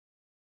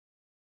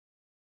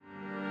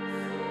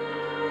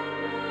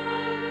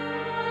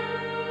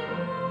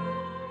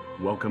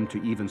Welcome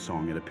to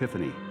Evensong at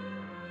Epiphany,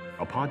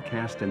 a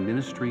podcast and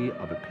ministry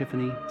of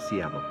Epiphany,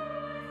 Seattle.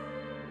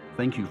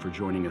 Thank you for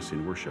joining us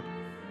in worship.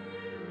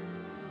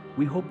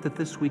 We hope that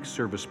this week's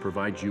service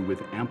provides you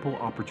with ample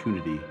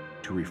opportunity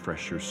to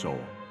refresh your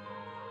soul.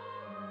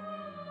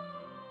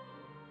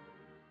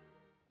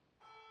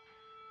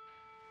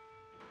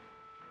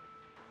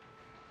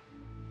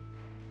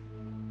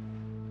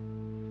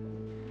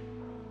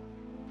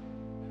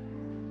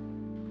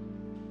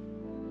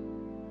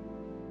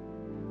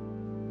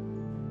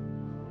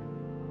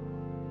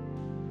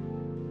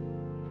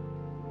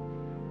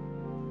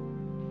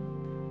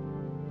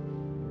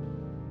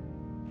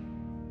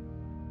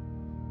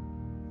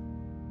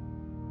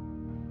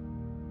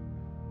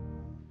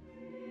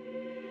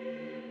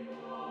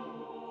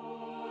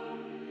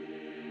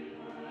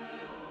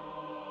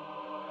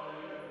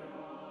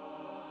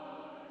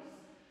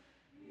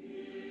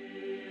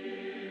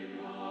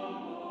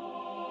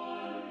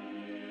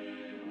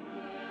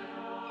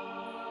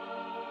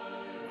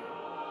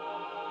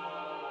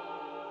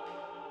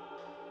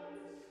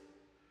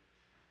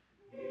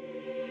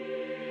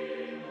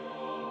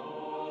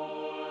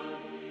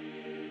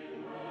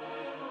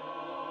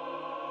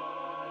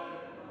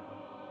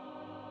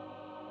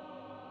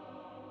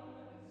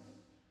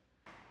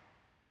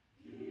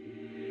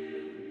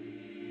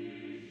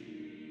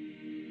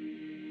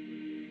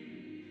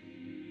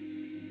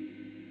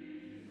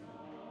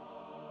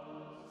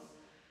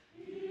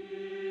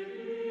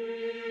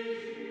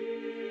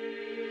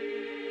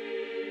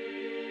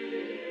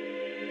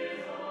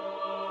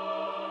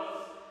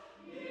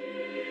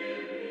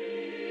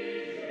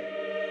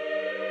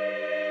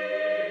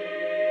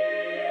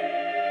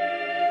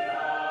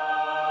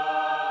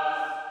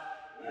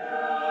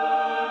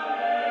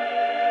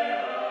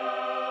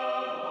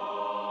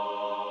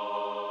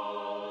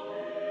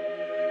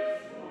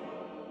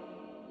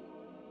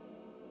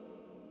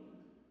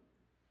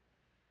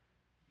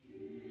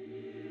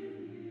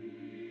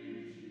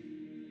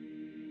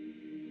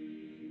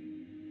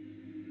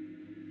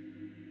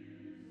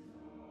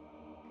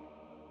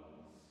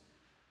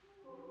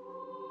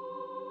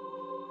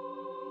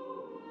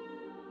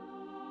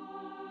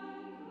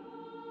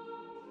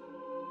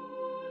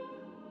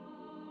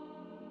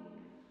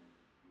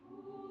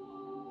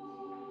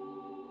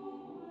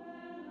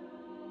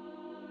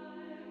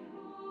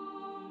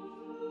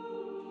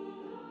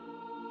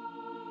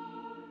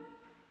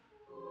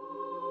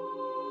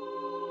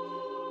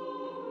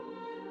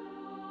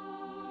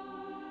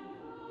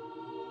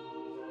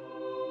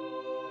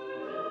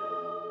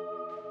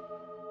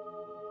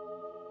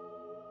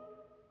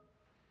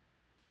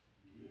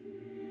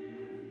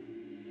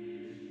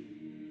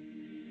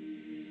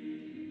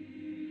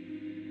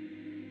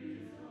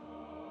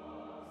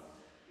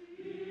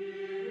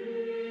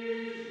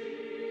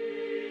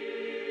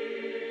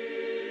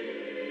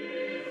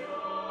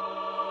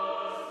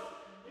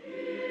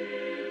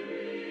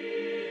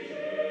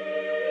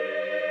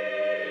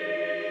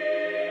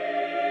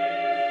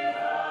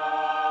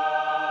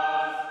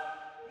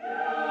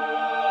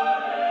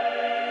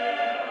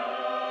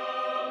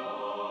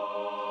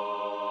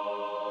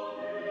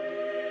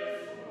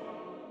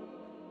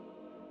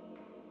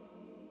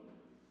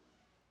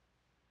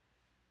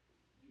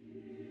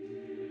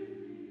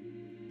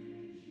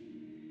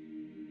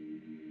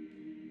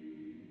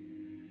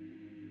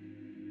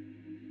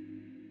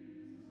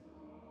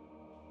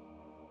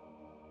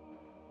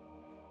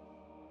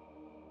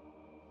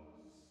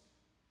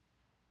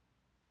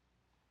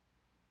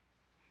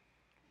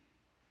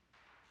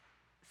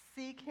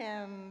 Seek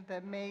him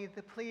that made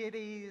the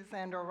Pleiades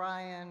and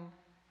Orion,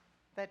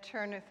 that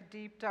turneth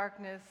deep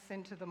darkness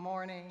into the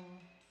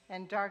morning,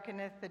 and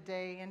darkeneth the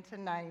day into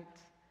night,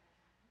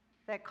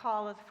 that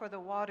calleth for the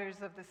waters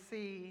of the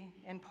sea,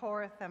 and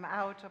poureth them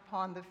out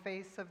upon the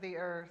face of the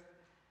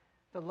earth.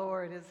 The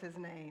Lord is his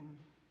name.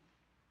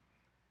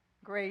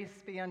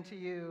 Grace be unto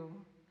you,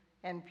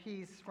 and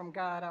peace from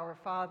God our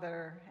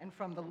Father, and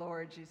from the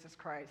Lord Jesus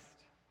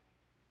Christ.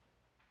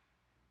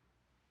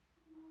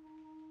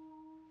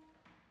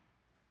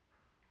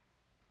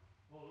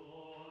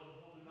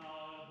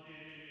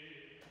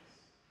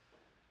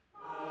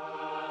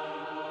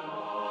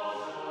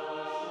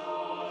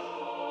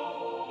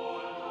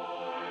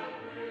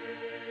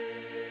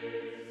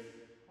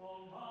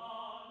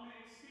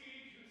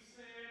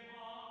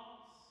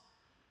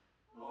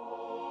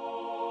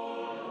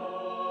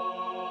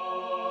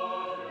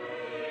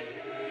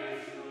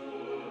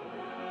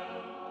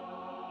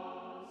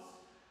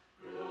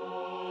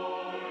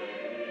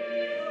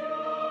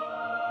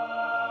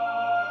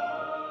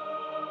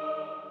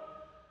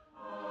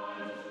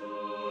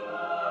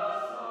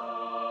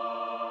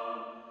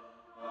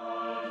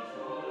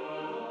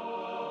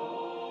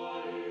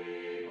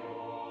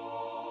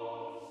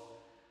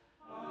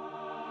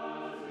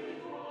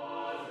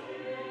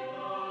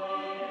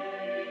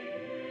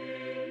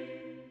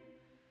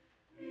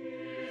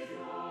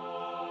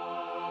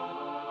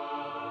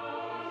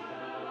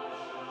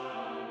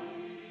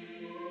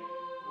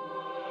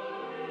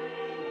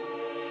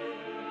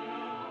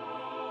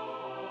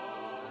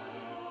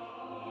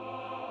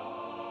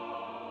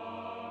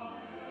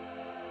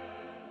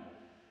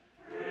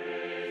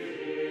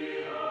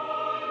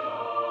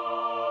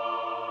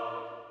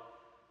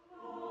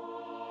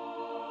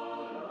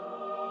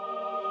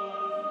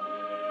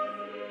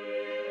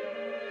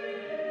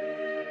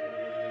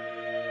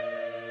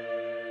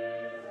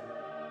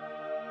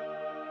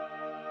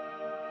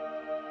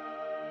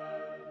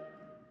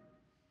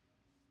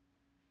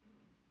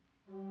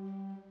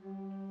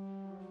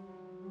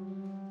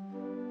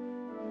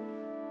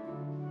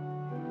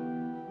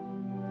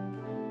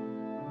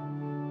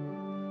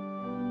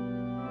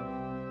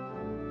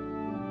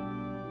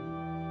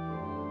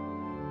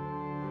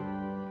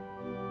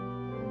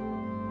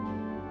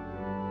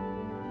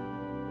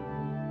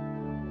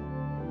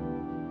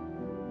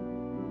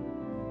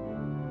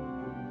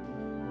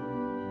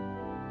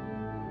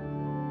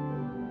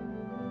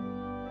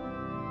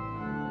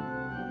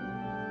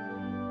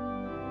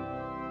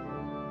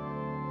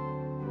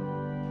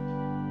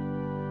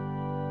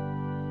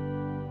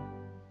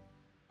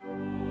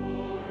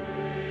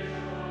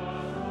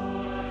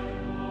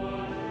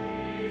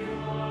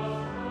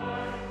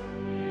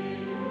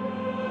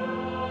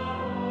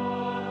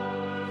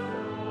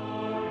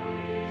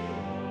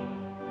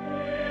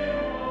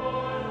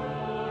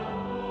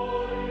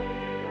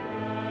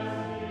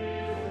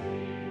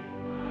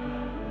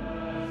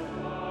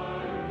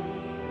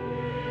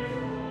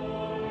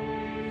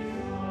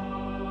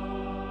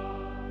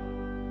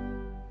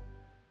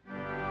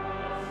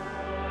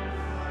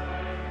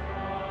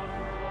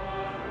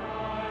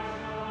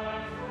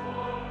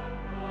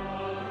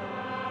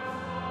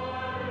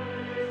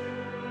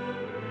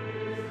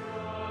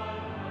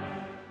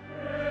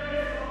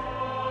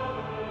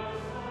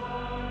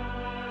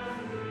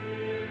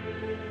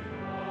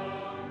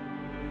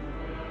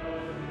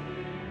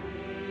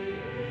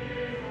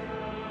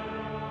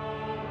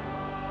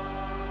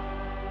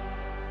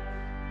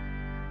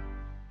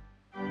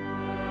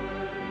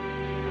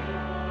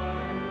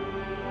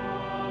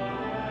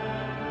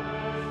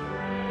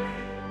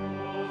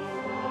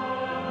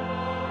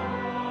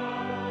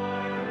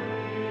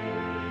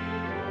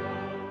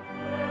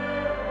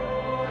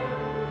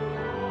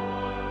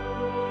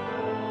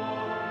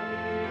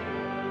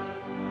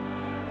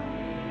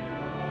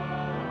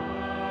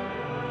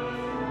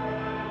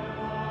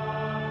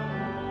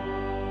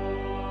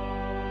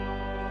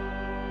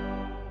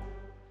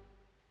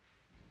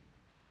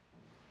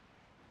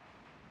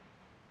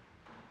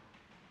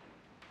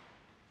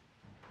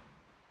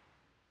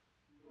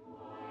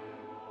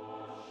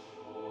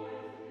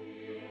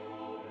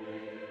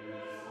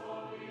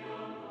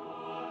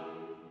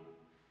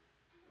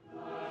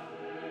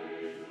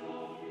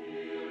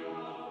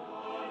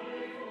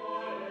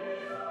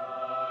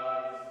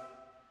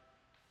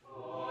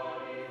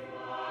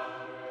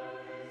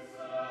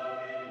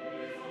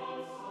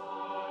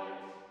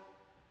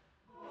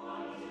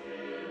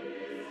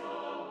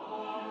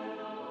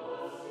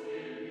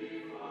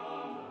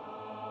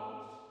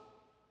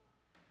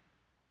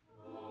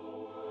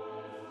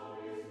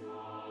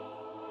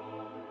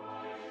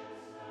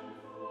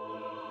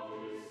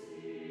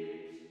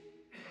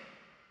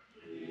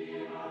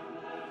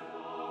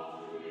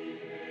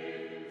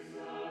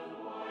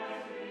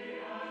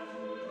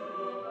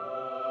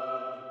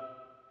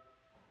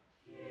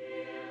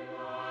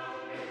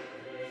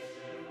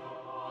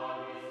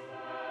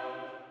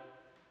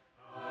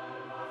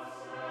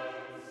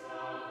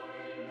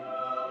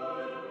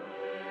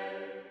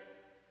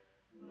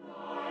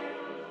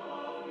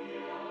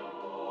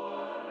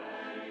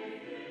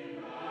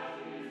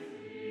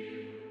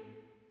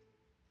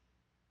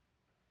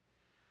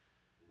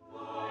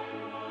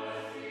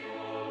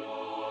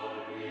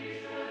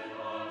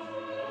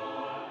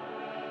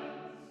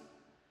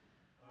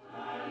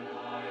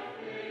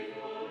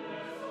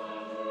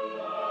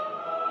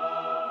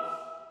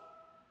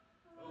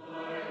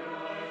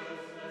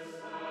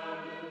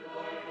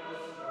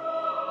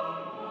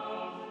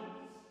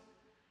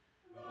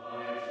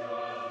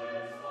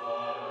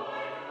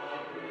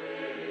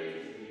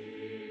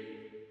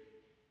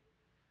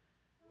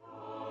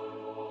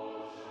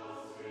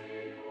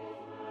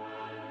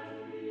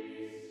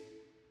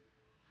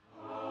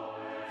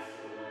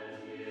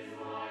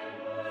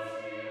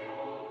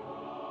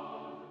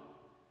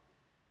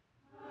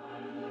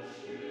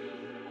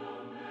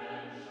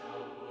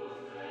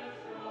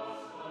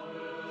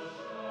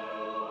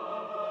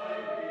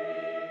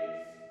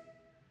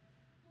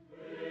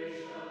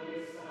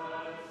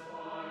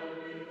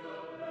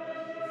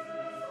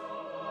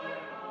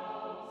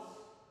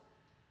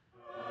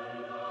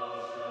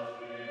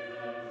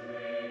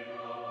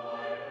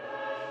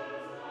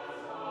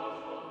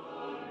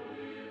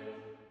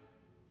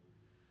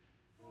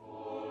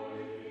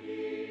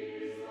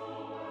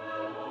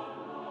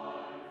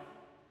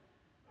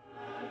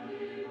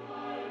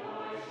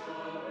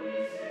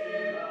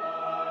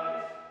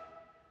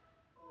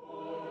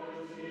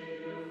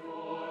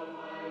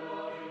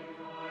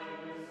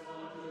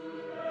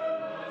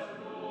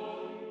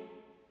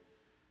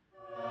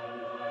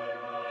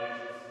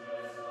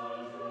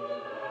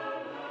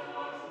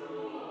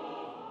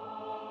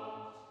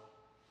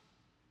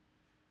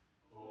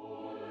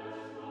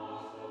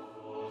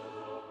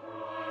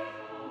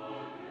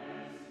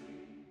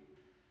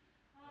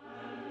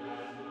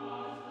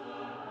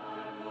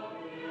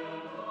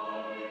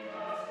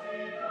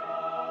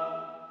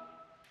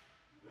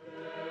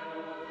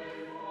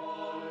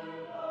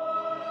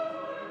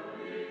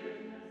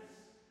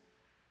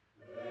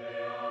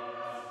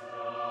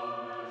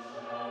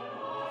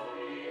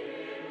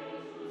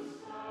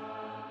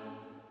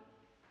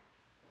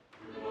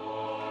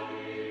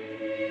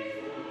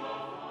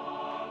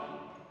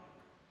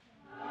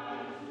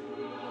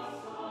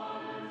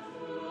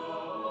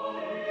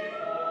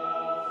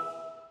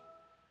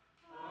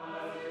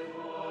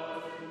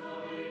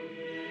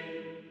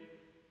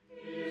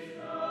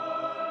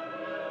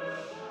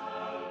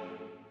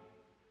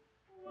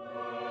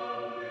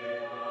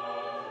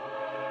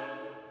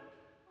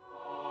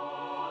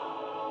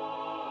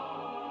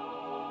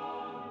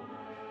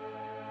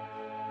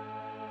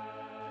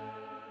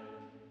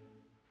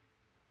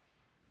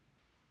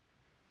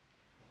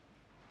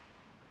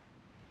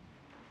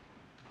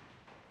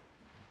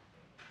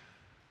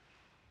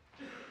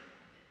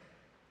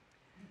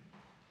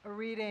 A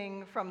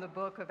reading from the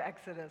book of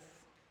Exodus.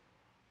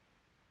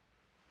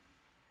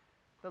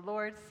 The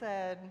Lord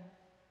said,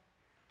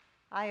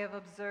 I have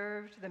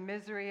observed the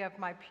misery of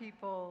my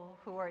people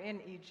who are in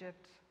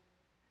Egypt.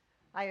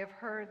 I have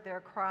heard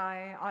their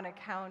cry on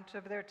account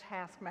of their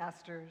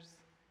taskmasters.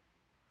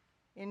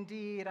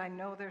 Indeed, I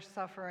know their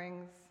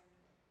sufferings,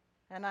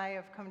 and I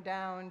have come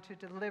down to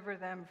deliver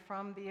them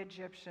from the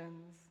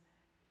Egyptians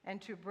and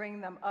to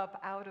bring them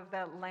up out of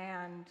that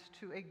land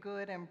to a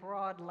good and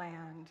broad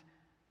land,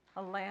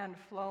 a land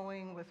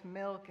flowing with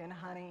milk and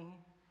honey,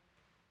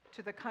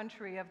 to the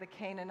country of the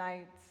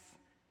Canaanites,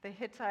 the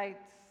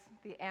Hittites,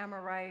 the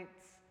Amorites,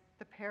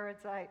 the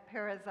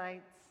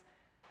Perizzites,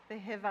 the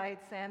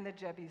Hivites, and the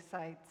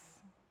Jebusites.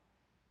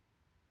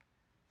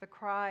 The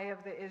cry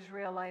of the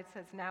Israelites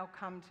has now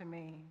come to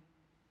me,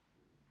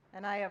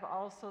 and I have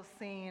also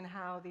seen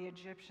how the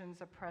Egyptians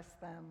oppress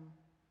them.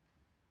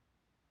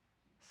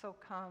 So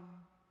come,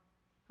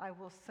 I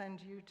will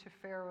send you to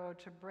Pharaoh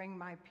to bring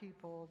my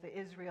people, the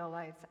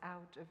Israelites,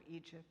 out of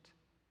Egypt.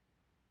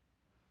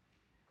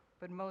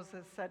 But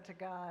Moses said to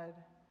God,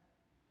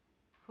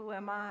 who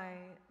am I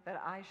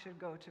that I should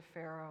go to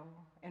Pharaoh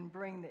and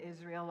bring the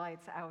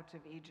Israelites out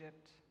of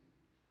Egypt?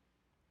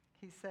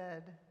 He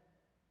said,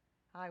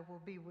 I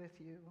will be with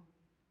you,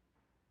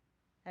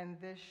 and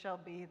this shall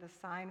be the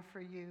sign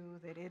for you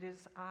that it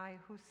is I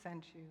who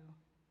sent you.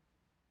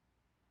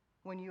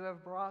 When you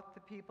have brought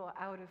the people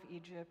out of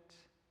Egypt,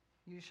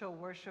 you shall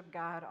worship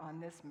God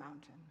on this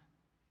mountain.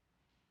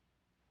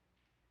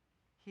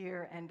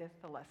 Here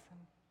endeth the lesson.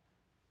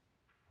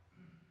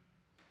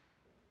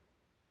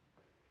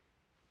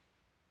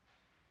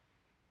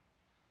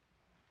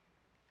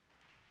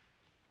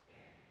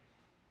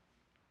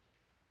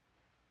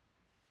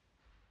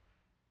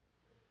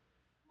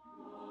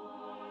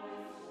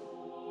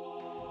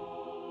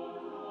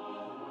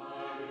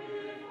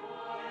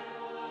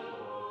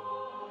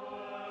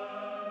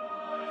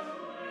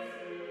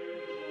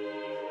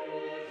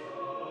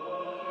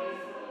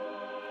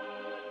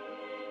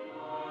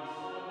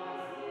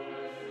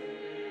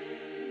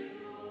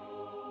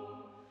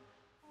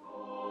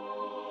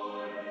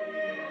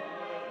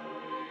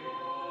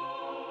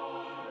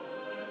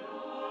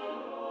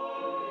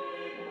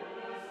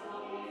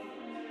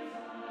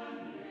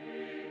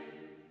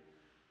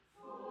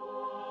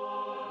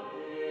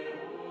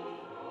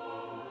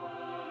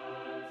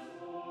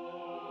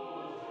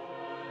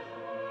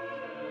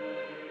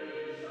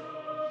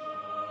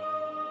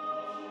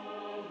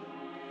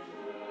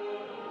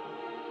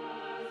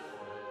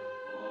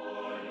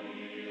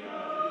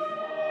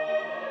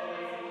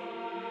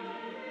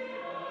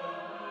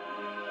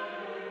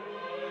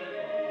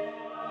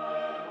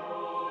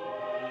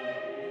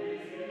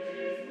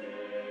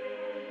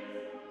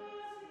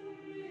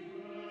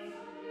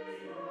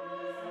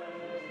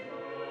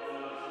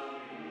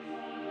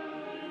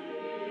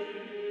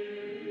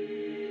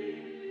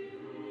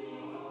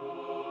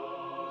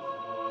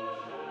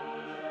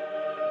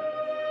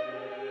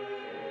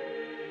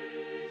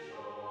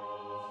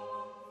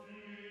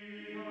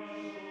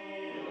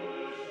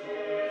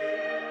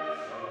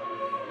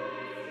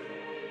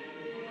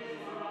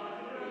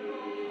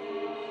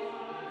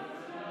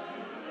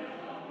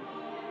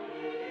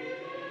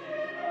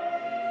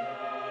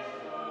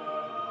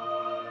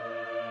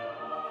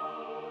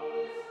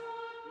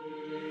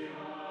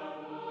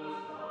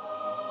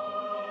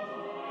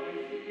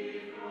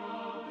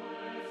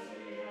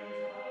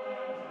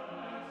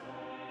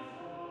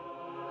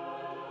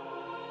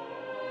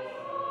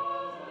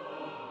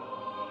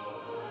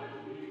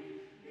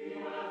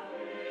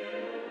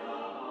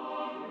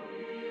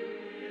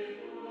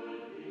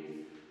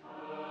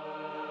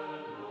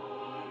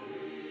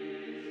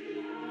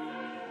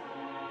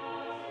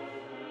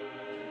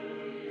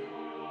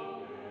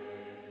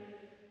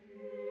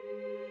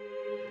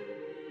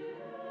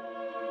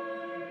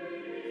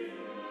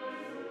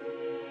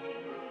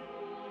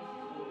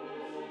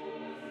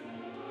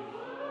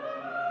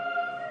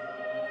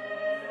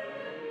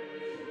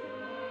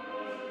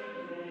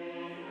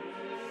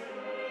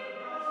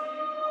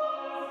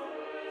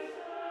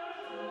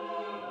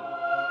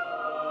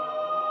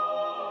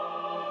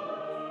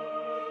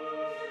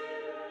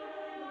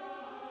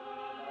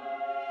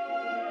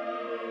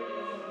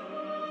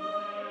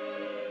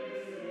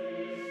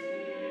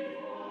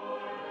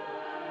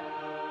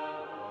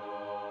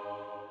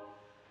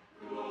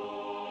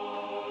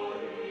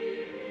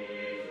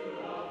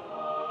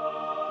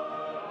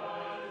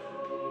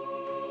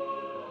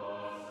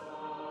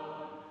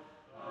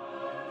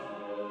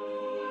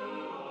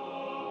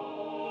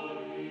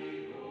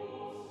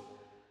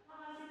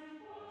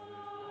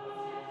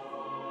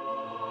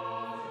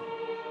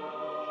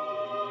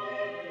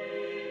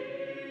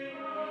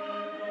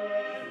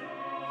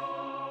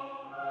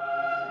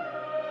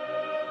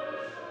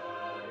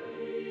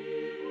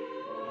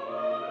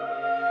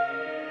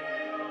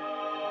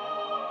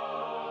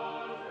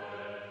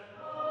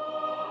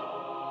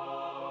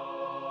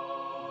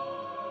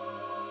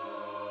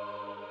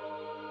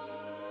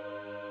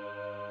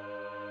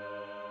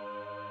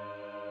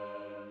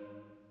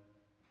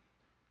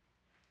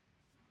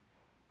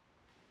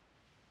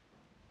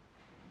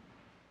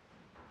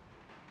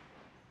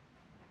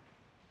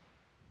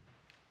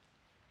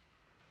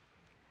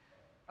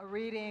 A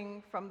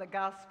reading from the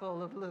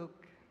Gospel of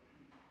Luke.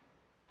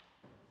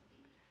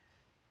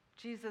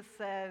 Jesus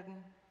said,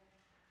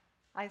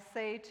 "I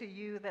say to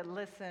you that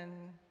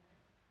listen,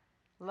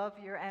 love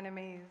your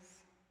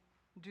enemies,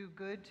 do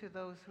good to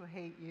those who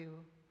hate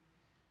you,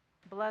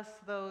 bless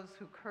those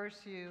who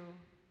curse you,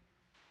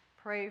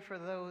 pray for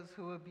those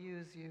who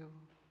abuse you.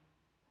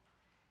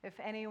 If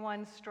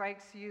anyone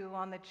strikes you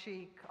on the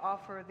cheek,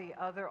 offer the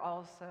other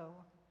also.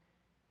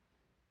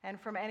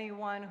 And from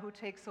anyone who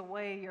takes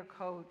away your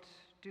coat,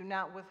 do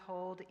not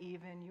withhold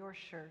even your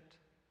shirt.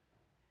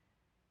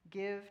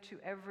 Give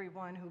to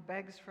everyone who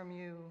begs from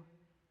you,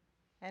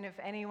 and if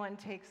anyone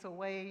takes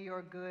away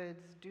your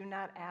goods, do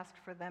not ask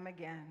for them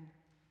again.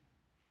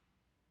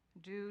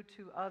 Do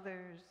to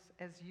others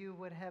as you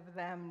would have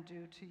them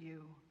do to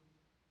you.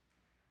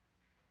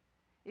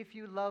 If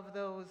you love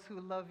those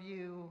who love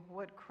you,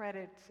 what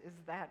credit is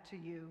that to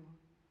you?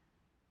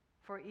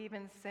 For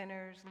even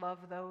sinners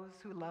love those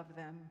who love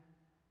them.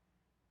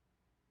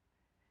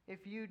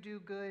 If you do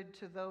good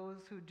to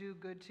those who do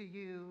good to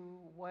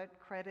you, what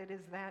credit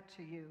is that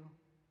to you?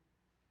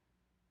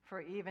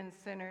 For even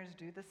sinners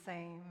do the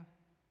same.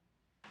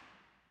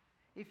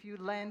 If you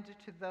lend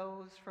to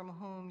those from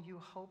whom you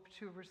hope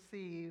to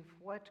receive,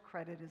 what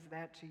credit is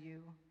that to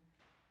you?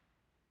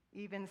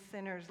 Even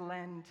sinners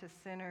lend to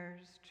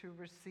sinners to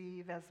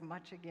receive as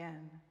much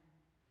again.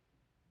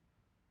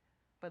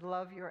 But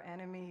love your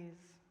enemies,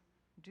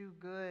 do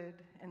good,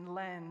 and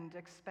lend,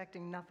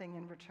 expecting nothing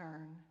in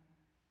return.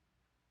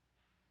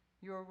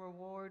 Your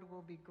reward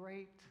will be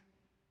great,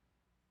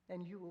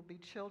 and you will be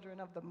children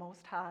of the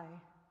Most High,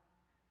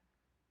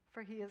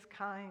 for he is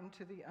kind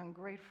to the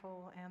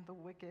ungrateful and the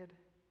wicked.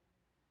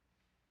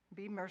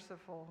 Be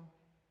merciful,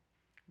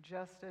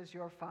 just as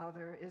your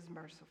Father is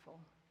merciful."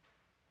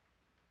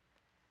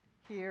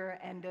 Here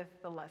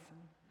endeth the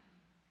lesson.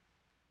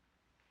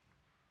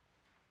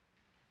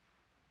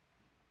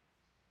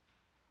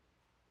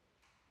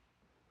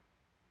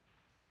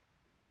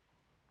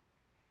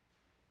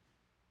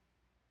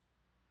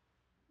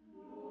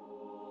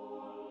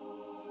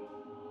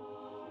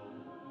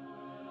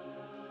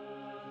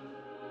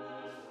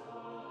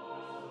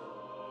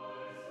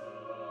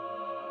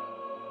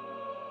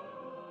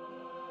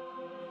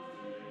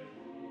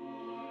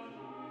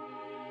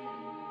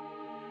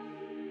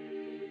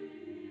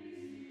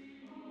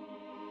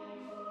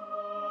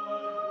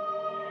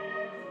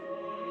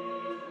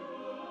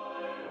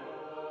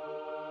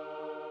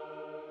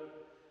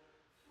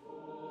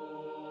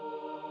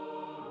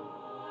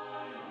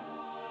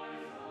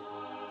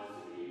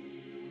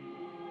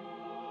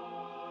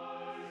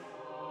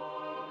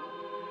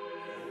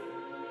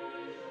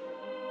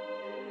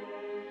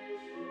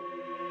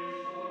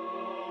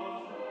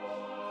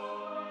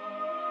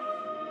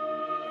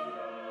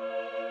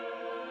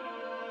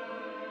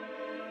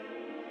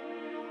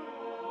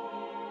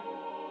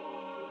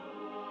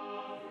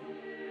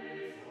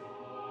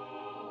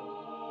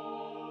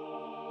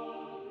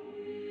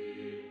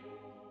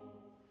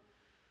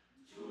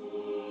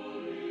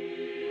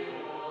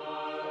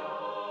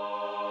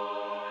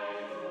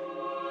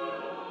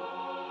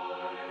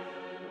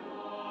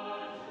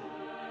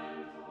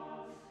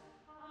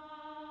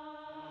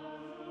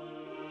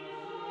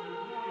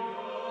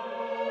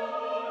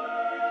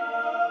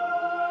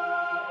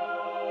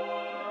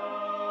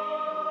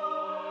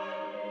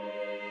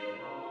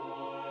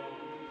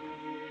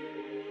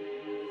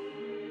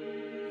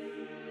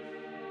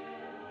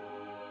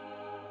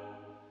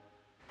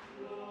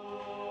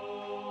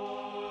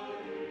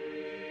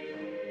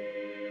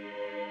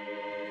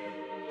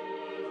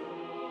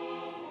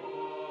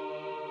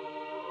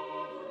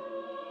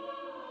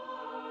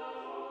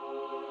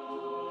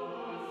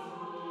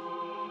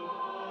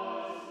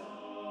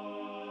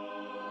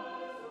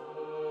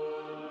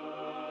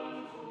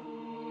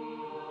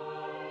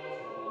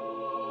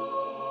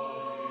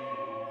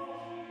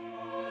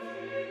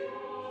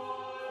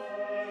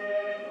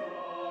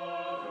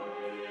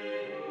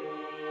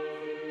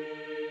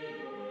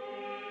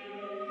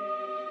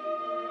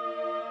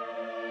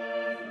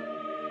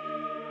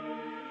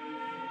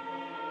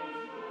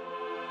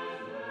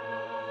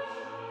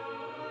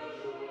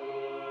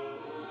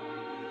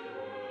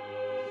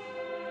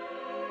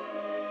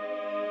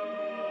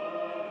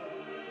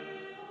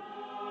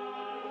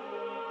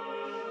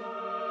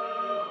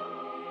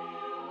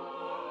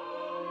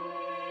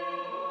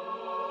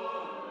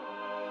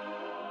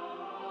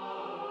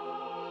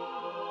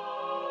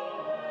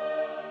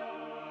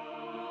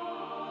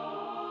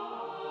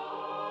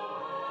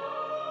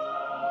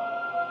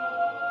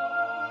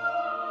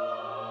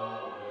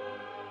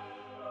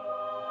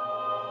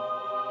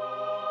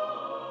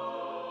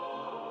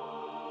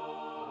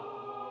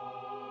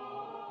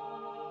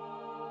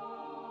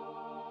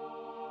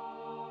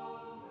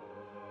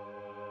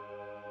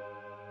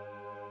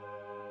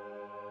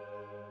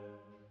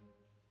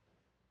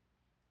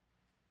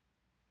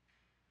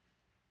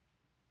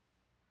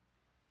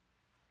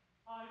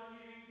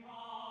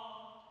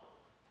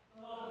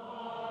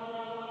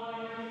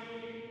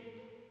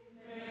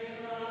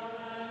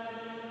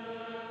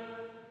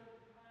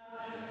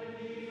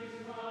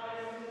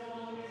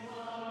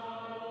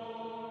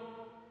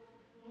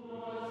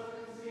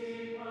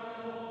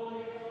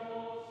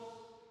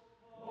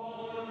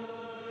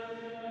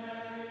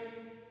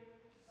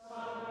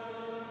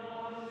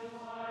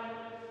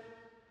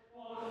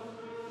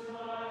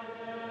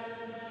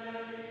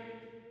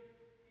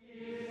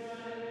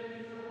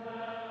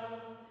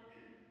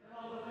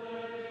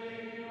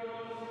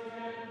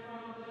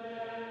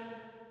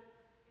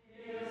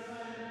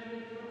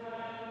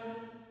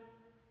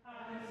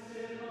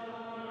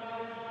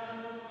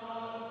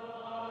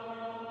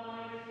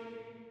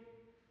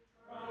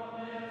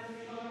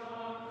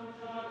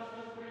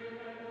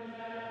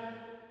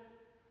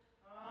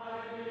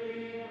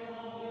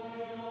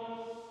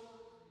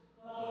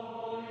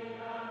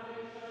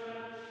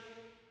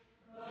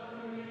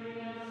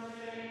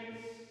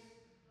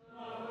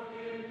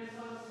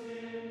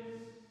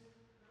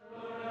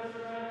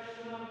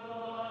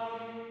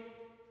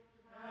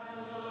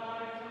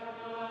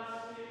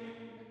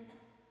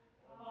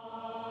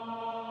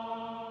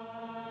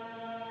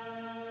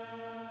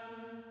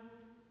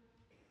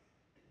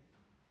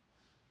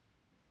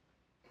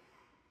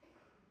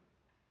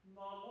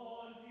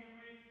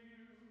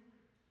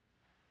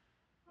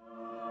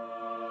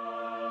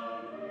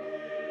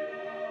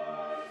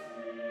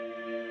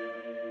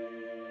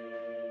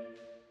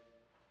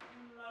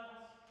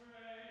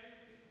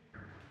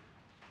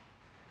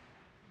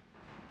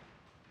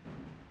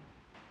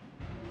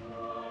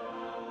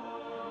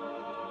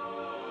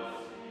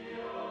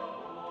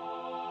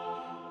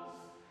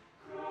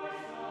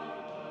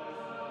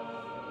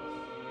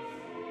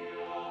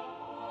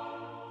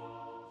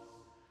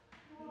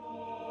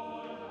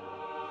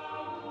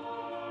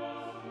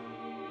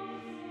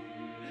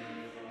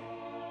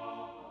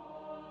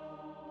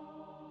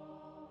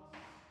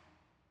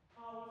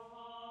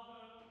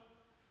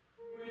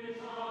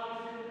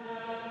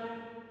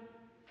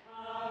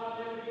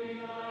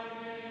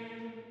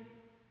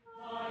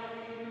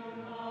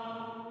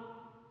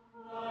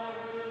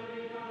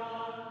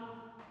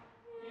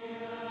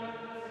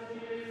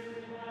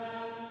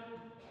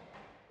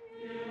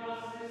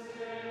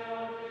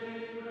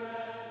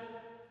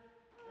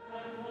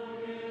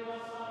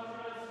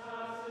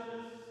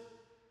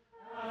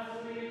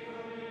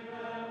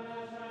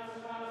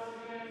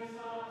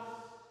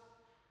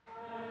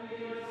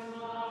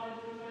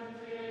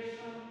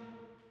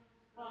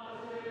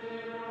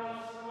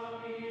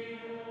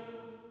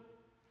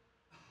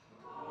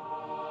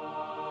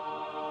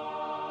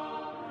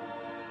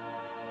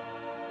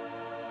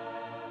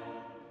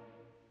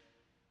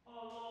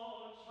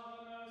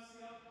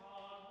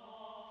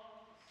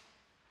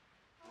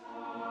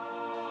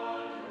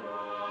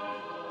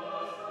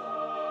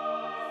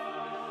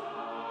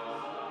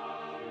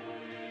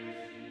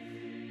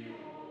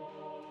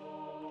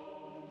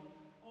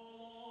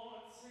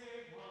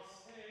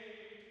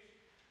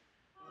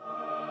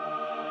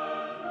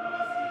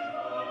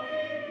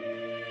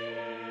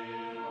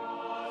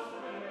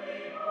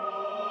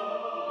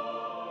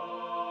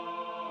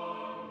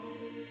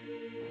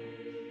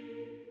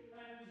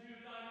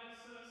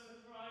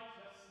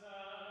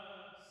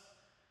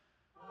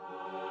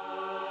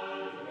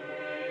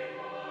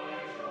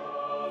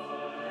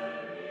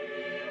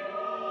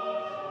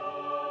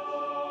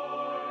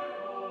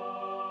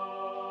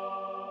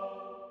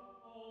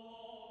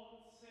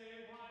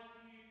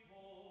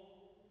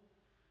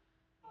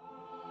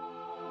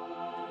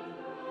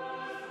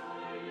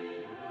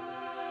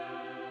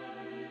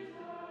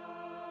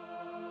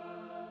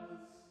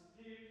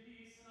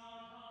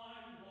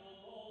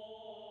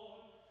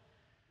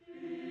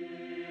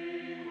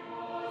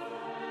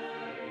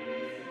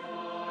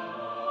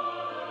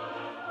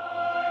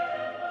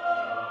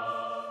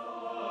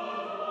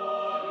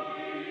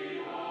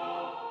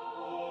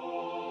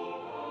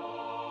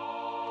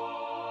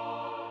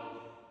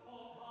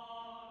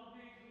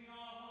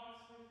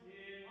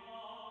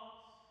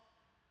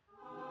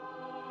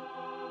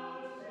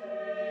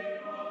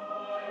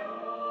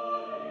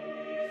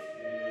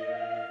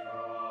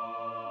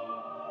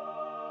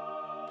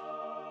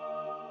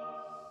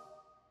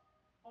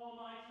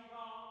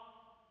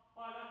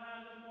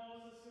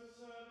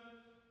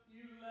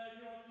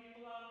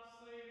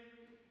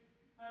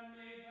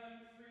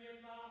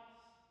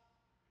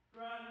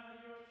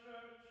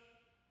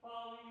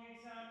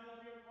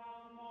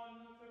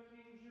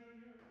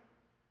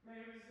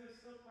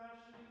 resist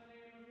oppression in the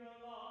name of your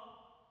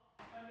love,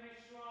 and may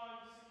strive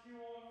to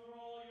secure for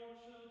all your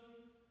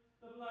children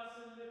the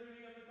blessed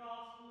liberty of the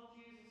gospel of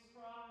Jesus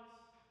Christ,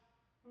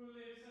 who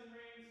lives and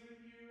reigns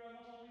with you and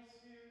the Holy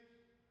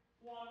Spirit,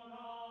 one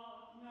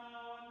God,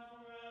 now and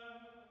forever.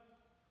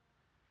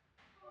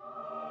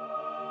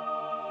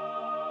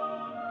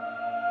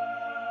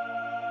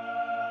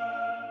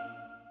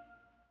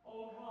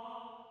 O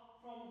God,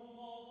 from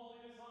whom all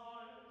holy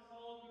desires,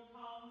 all good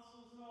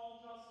counsels, and all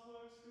just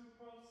works do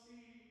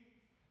proceed,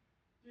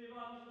 give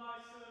unto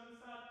thy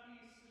servants that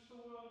peace which the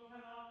world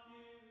cannot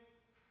give,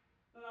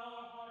 that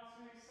our hearts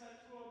may be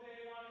set to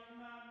obey thy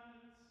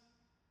commandments,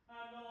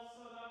 and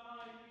also that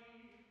by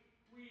thee,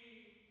 we,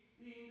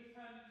 being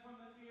defended from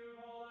the fear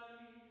of all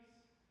enemies,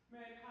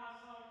 may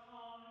pass our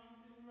time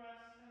in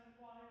rest and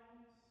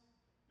quietness,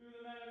 through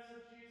the merits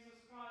of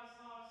Jesus Christ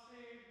our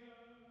Savior.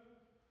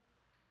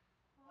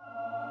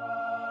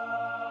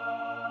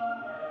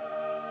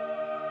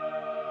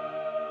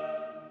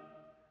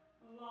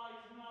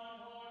 Lighten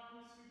our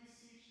darkness, we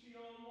beseech thee,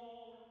 O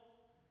Lord,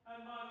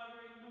 and by thy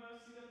great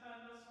mercy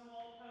defend us from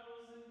all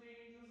perils and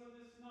dangers of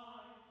this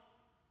night,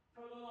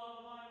 for the love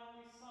of thine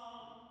only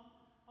Son,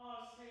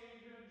 our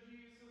Savior,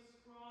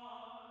 Jesus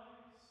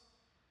Christ.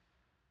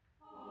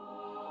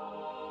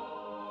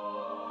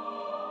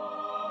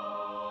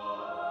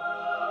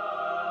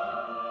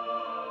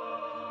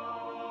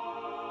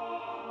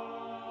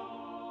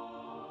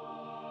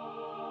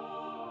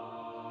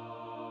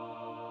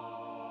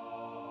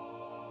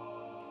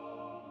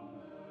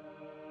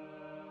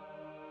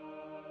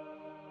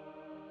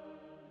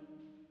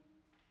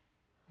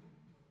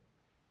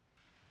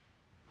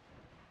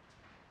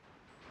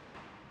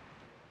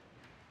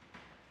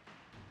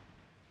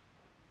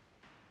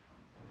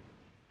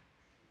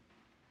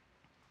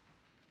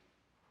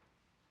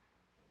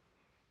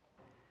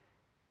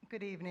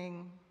 Good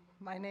evening.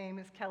 My name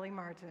is Kelly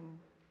Martin.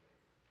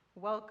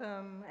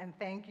 Welcome and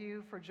thank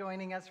you for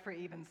joining us for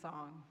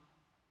Evensong.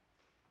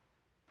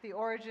 The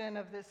origin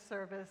of this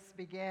service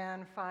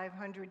began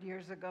 500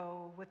 years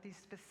ago with the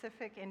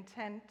specific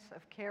intent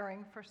of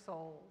caring for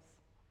souls.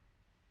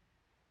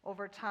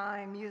 Over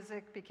time,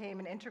 music became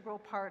an integral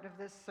part of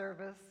this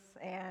service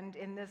and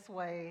in this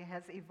way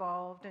has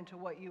evolved into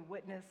what you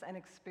witness and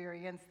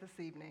experience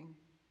this evening.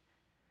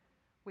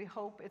 We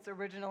hope its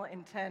original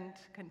intent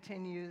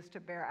continues to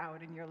bear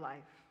out in your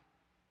life.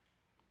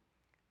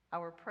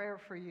 Our prayer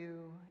for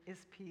you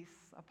is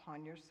peace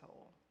upon your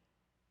soul.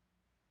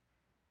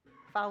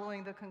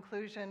 Following the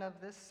conclusion of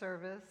this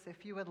service,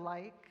 if you would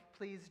like,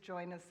 please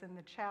join us in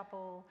the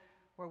chapel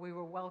where we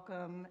will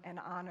welcome and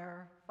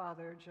honor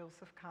Father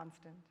Joseph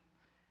Constant,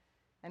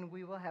 and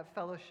we will have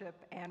fellowship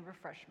and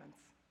refreshments.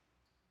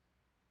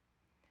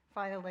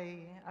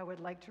 Finally, I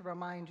would like to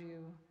remind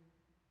you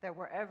that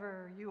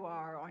wherever you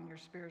are on your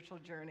spiritual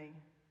journey,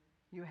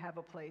 you have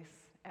a place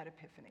at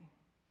Epiphany.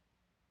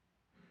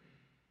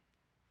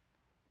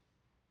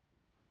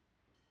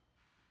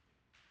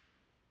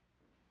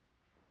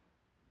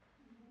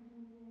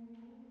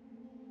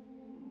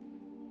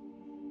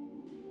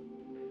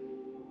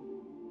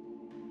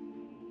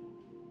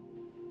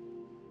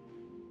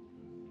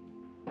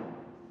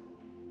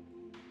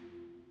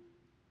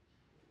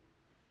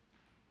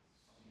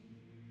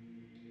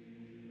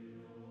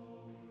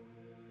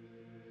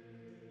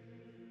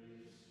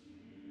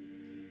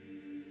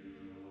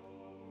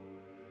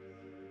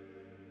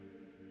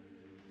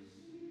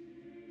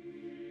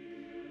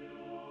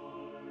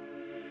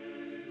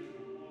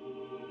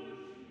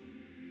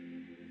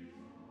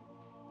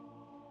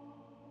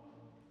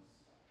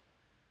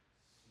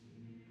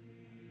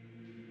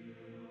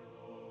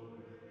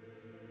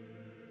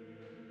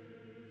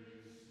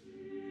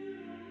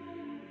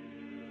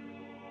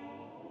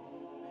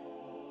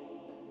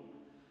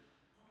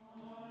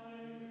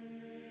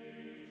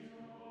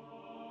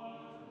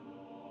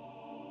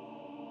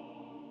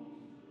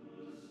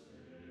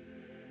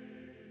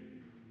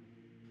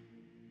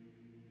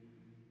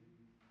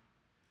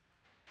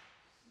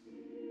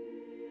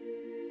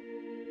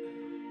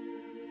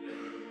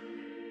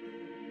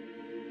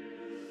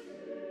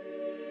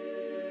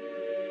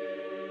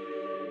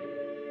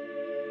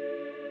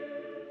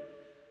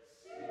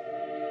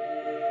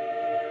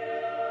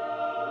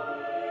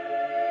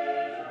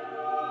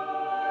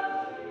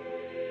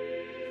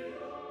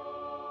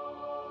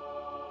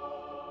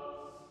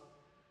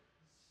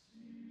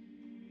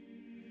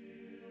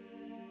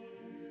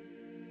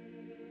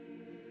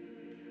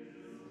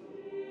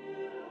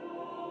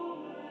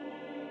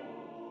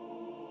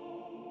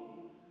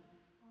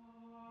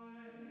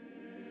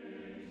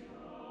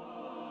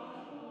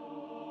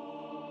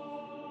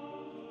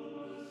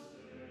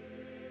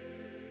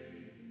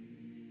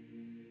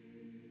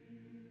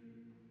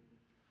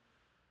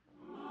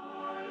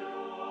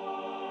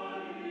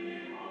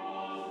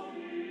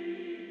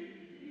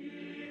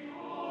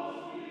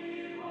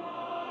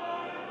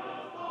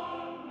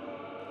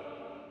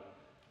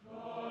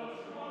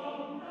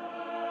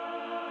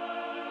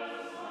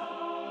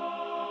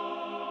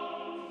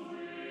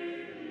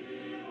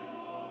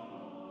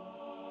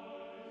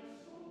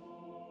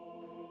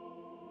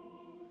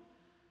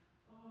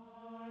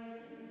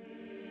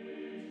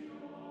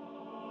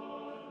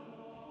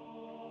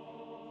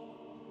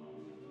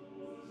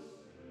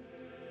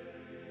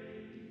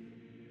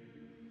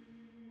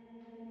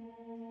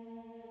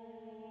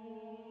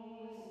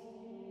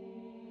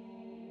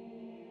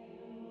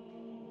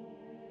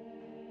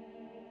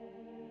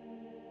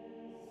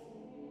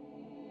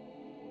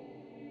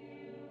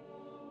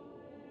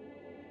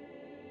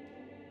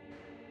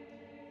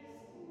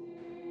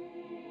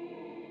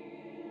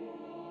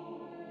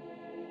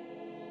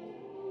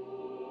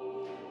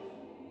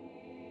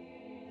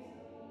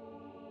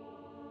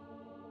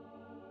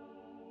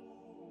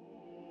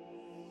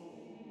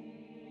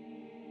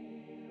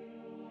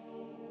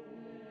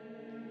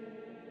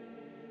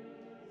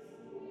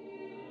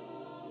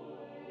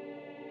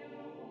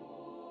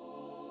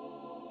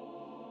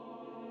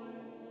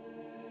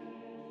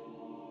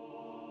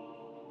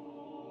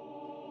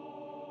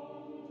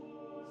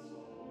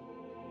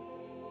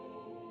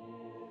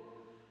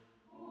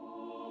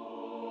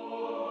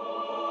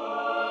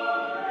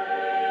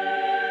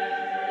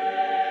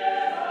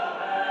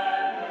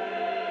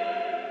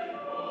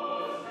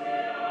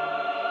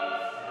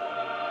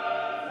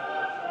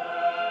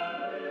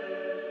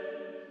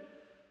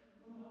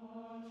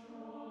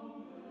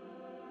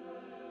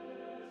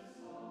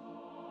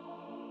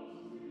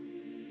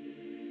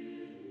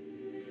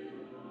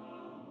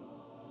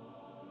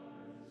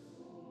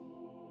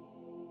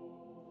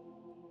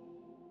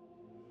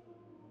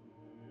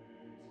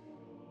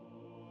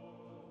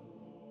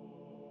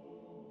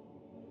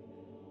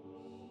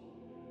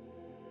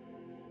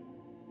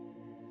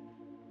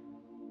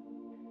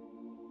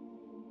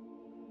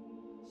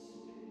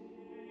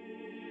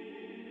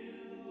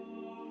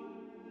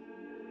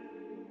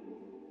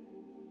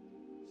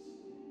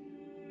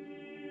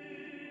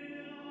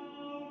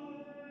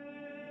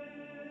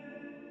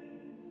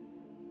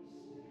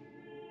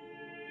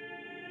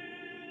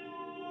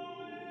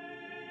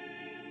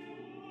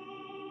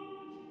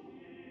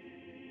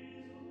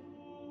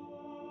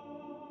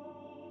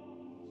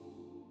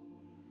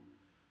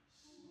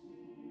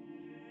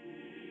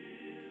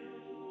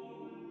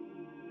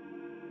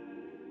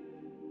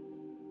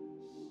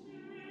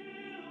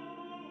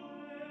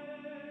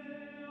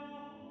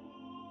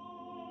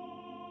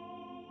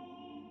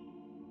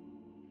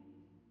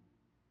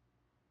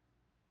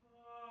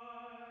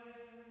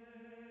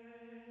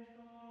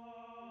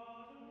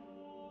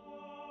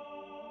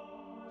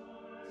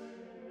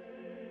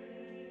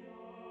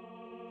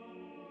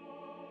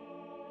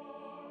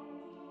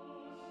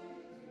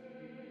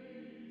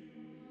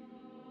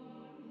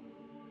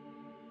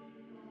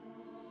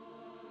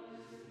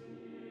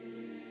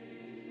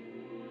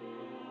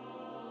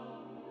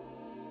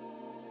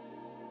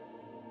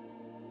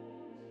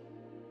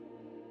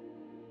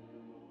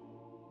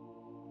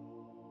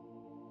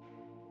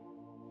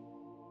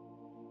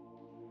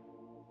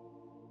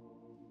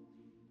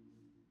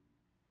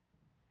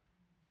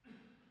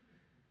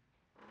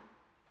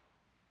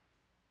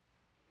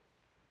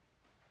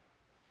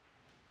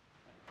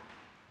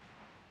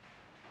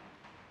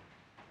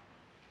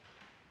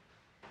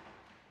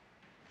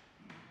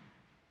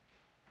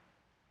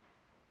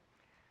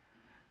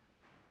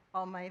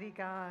 Almighty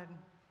God,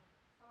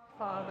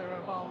 Father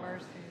of all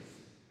mercies,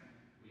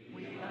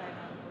 we, thy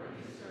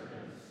unworthy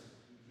servants,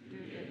 do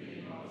give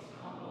thee most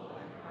humble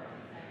and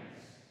hearty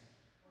thanks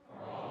for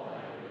all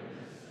thy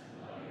goodness and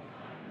loving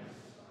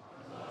kindness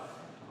towards us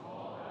and to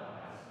all thou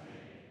hast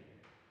made.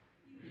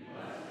 We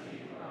bless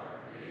thee for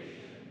our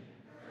creation,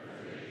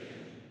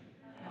 preservation,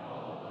 and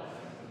all the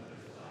blessings of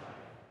this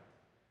life,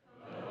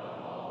 but above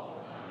all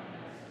for thine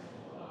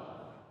inestimable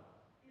love,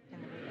 in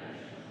the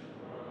redemption of the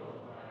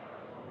world by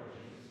our Lord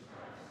Jesus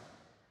Christ,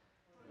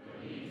 for the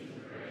means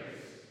of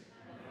grace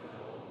and for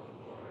the hope of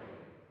glory.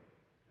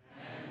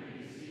 And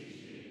we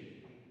beseech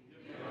thee,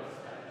 give us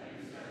that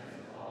due sense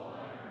of all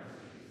thy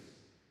mercies,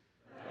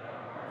 that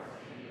our hearts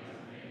may be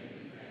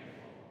unfeignedly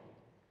thankful,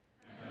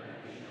 and that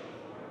we show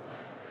forth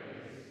thy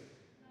praise,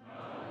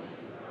 not only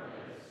with our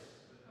lips,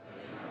 but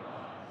in our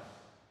lives,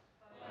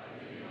 by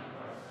giving up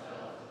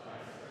ourselves to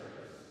thy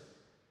service,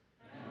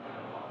 and by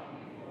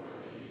walking before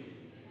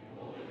thee in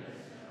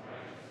holiness and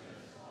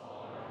righteousness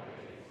all our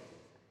days.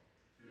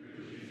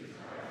 Through Jesus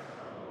Christ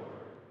our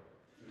Lord,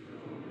 to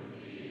whom with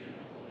thee and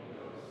the Holy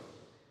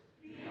Ghost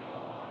be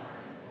all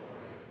honor and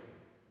glory,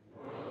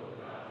 world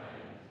without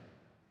end.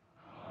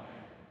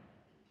 Amen.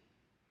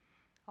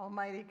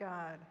 Almighty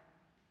God,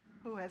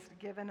 who hast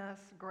given us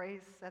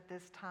grace at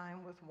this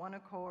time with one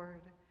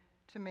accord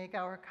to make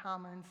our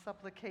common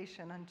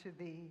supplication unto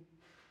thee,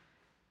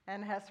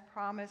 and hast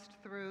promised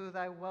through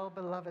thy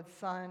well-beloved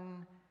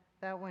Son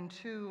that when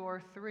 2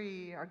 or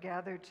 3 are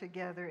gathered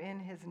together in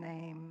his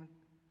name,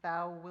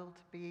 thou wilt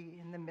be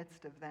in the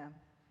midst of them.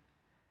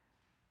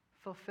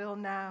 Fulfill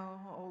now,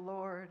 O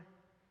Lord,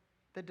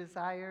 the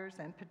desires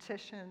and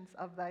petitions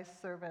of thy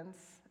servants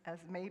as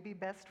may be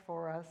best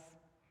for us,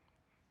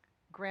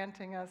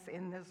 granting us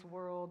in this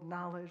world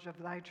knowledge of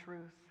thy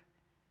truth,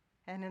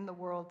 and in the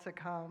world to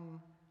come,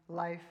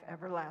 life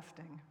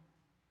everlasting.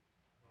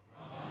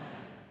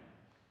 Amen.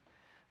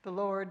 The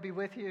Lord be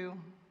with you.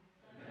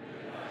 And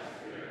with thy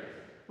spirit.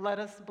 Let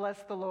us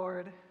bless the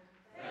Lord.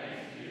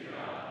 Thanks be to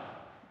God.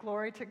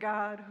 Glory to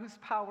God, whose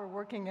power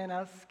working in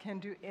us can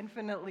do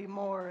infinitely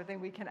more than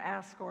we can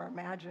ask or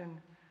imagine.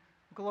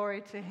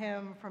 Glory to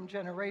him from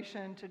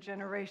generation to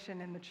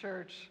generation in the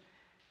church,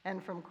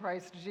 and from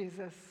Christ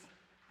Jesus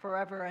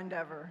forever and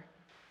ever.